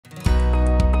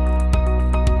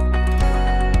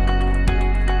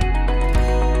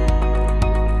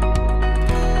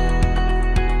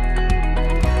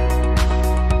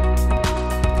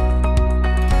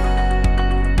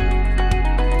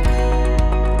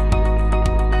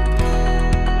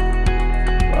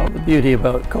beauty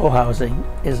about co-housing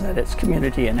is that it's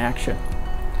community in action.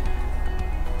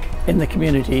 In the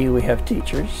community we have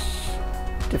teachers,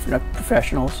 different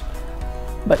professionals,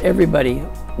 but everybody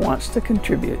wants to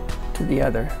contribute to the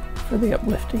other for the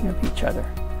uplifting of each other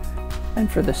and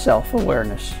for the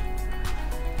self-awareness.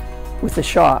 With the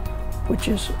shop, which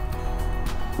is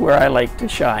where I like to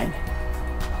shine,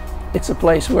 it's a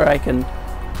place where I can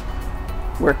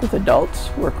work with adults,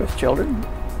 work with children,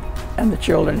 and the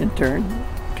children in turn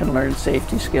can learn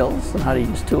safety skills and how to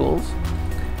use tools.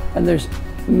 And there's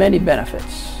many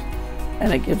benefits,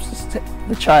 and it gives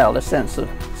the child a sense of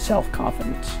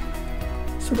self-confidence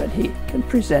so that he can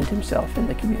present himself in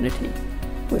the community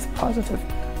with positive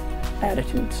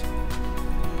attitudes.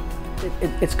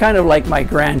 It's kind of like my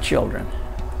grandchildren.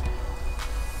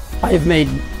 I've made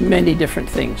many different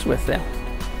things with them.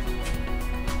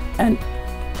 And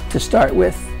to start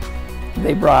with,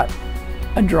 they brought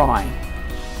a drawing.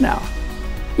 Now,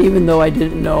 even though I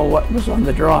didn't know what was on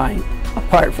the drawing,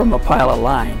 apart from a pile of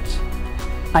lines,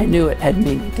 I knew it had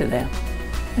meaning to them.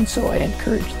 And so I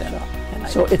encouraged them. And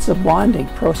so it's a bonding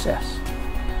process.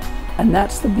 And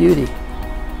that's the beauty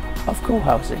of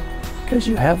co-housing, because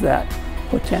you have that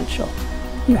potential.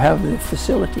 You have the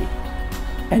facility,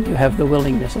 and you have the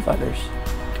willingness of others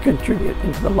to contribute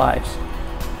into the lives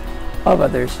of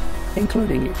others,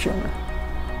 including your children.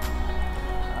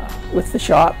 With the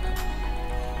shop,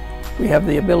 we have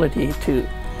the ability to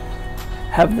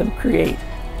have them create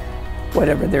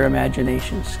whatever their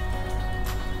imaginations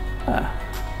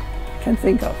can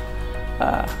think of.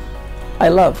 I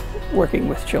love working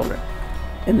with children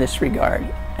in this regard,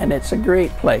 and it's a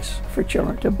great place for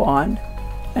children to bond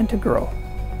and to grow.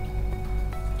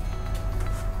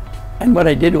 And what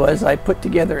I did was I put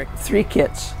together 3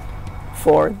 kits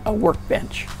for a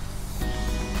workbench.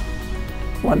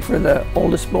 1 for the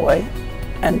oldest boy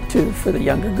and 2 for the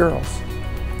younger girls.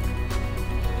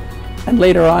 And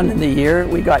later on in the year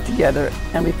we got together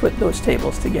and we put those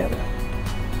tables together.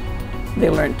 They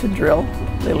learned to drill,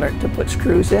 they learned to put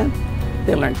screws in,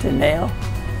 they learned to nail,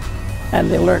 and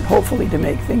they learned hopefully to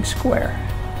make things square.